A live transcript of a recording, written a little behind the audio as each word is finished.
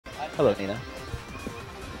Hello, Nina.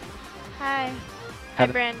 Hi. Hi,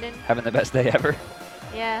 Brandon. Having the best day ever?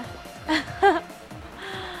 Yeah.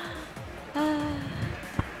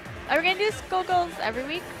 Are we going to do Skullgirls every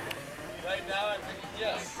week? Right now, I think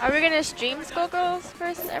yes. Are we going to stream Skullgirls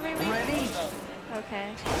first every week? Okay.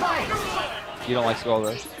 You don't like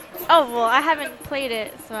Skullgirls? Oh, well, I haven't played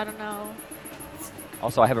it, so I don't know.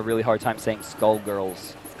 Also, I have a really hard time saying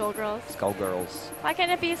Skullgirls. Skullgirls? Skullgirls. Why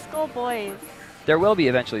can't it be Skullboys? There will be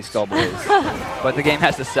eventually Skullboys, but the game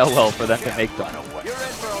has to sell well for them to make them.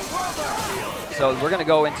 So we're going to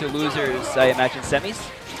go into losers, I imagine, semis?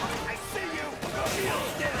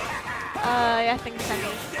 Yeah, I think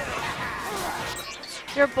semis.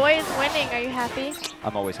 Your boy is winning. Are you happy?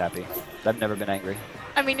 I'm always happy. I've never been angry.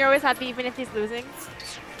 I mean, you're always happy even if he's losing?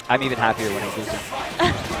 I'm even happier when he's losing.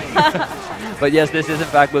 But yes, this is in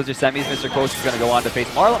fact loser semis. MrQuotes is going to go on to face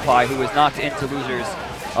MarlinPie, who was knocked into losers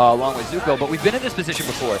along with Zuko. But we've been in this position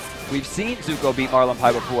before. We've seen Zuko beat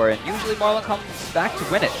MarlinPie before, and usually Marlin comes back to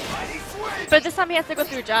win it. But this time he has to go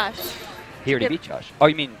through Josh. He already beat Josh. Oh,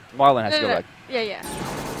 you mean Marlin has to go back? Yeah, yeah.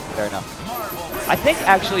 Fair enough. I think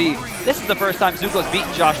actually this is the first time Zuko's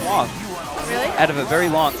beaten Josh Wong. Really? Out of a very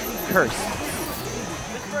long curse.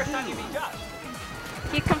 This is the first time you beat Josh.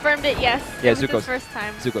 He confirmed it, yes. Yeah, It was Zuko's his first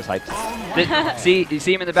time. Zuko's hyped. See, you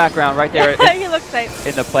see him in the background right there. He looks hyped.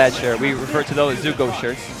 In the plaid shirt. We refer to those as Zuko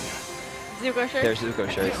shirts. Zuko shirt? They're Zuko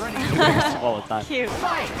shirts. All the time. Cute.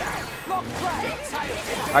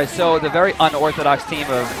 All right, so the very unorthodox team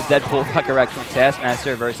of Deadpool, Pucker Raccoon,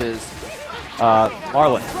 Taskmaster versus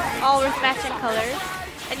Marlin. All with matching colors.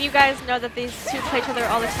 And you guys know that these two play each other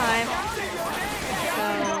all the time. So,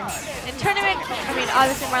 in tournament, I mean,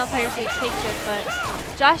 obviously MarlinPie usually takes it, but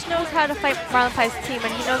Josh knows how to fight MarlinPie's team,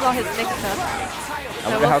 and he knows all his mix-ups. I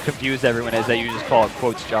wonder how confused everyone is that you just call it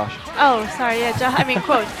Quotes Josh. Oh, sorry, yeah, I mean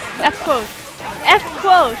Quotes. F Quotes. F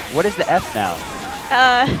Quotes! What is the F now?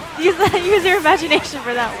 Use your imagination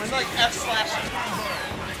for that one. It's like F/.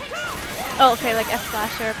 Oh, okay, like F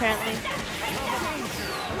slasher apparently.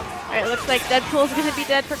 Alright, looks like Deadpool's gonna be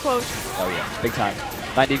dead for Quotes. Oh yeah, big time.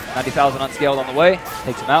 90,000 unscaled on the way.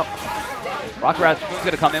 Takes him out. Rocket Raccoon's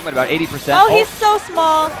gonna come in with about 80%. Oh, he's so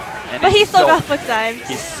small, but he still got foot dives.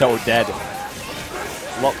 He's so dead.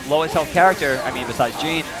 Lowest health character, I mean, besides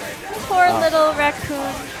Jean. Poor little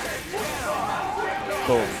raccoon.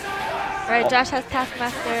 Boom. Alright, Josh has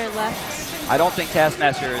Taskmaster left. I don't think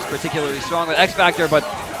Taskmaster is particularly strong with X Factor, but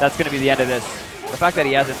that's going to be the end of this. The fact that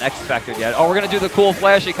he hasn't X Factored yet. Oh, we're going to do the cool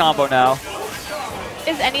flashy combo now.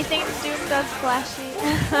 Is anything Doom does flashy?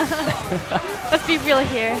 Let's be real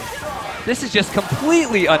here. This is just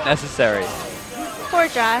completely unnecessary. Poor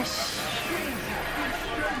Josh.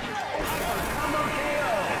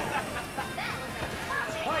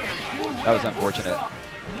 That was unfortunate.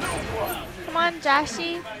 Come on,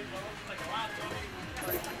 Joshy.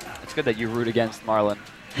 It's good that you root against Marlin.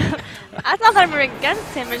 It's not that I'm rooting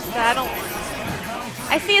against him, it's just that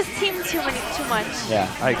I see his team too much. Yeah,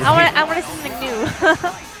 I agree. I want to see something new.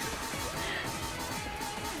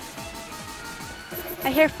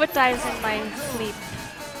 I hear foot dives in my sleep.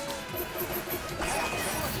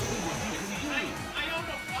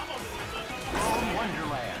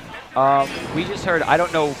 We just heard, I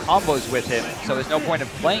don't know combos with him, so there's no point of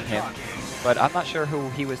playing him. But I'm not sure who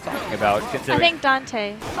he was talking about, considering... I think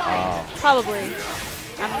Dante. Probably.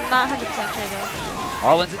 I'm not 100% sure though.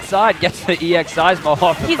 Marlin's inside, gets the EX Seismo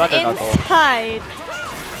off the Thunder Knuckle. He's inside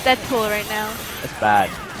Deadpool right now. That's bad.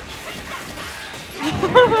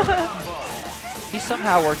 He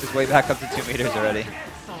somehow worked his way back up to 2 meters already.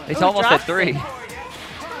 He's almost at 3.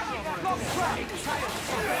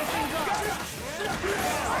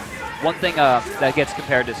 One thing that gets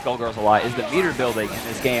compared to Skullgirls a lot is the meter building in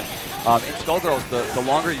this game. In Skullgirls, the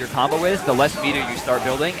longer your combo is, the less meter you start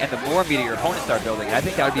building, and the more meter your opponents start building. And I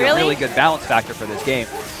think that would be a really good balance factor for this game.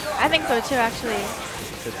 I think so too, actually.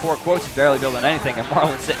 Because poor Quotes is barely building anything, and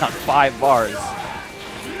Marlin's sitting on 5 bars.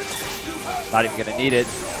 Not even going to need it.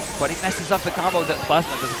 But he messes up the combo that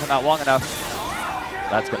Plasma doesn't come out long enough.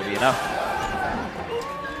 That's going to be enough.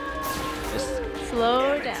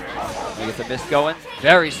 Slow down. We get the mist going.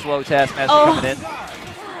 Very slow Taskmaster coming in.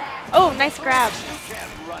 Oh, nice grab.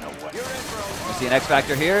 We see an X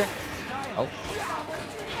Factor here. Oh.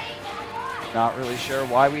 Not really sure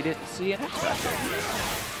why we didn't see an X Factor.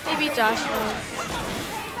 Maybe Josh knows.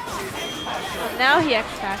 Well, now he X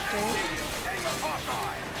Factors.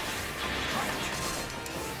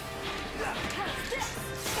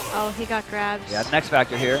 Oh, he got grabbed. Yeah, an X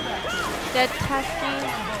Factor here. Dead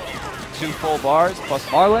Tasky. 2 full bars plus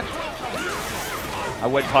Marlin. I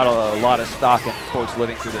would put a lot of stock in Quotes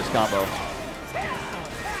living through this combo.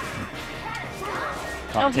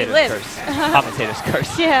 Commentator's lives. curse. Commentator's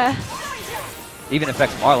curse. Yeah. Even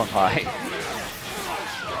affects MarlinPie.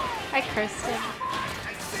 I cursed him.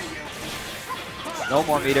 No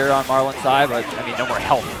more meter on Marlin's side, but I mean, no more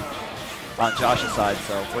health on Josh's side,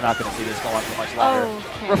 so we're not going to see this go on for much longer.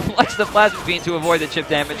 Okay. Reflects the Plasma Beam to avoid the chip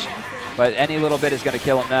damage, but any little bit is going to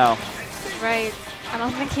kill him now. Right. I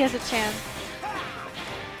don't think he has a chance.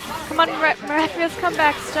 Come on, miraculous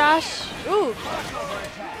comebacks, Josh. Ooh.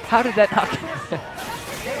 How did that knock?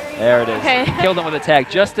 There it is. Okay. Killed him with a tag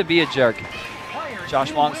just to be a jerk.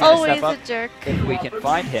 Josh Wong's going to Always step up a jerk. if we can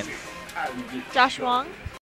find him. Josh Wong.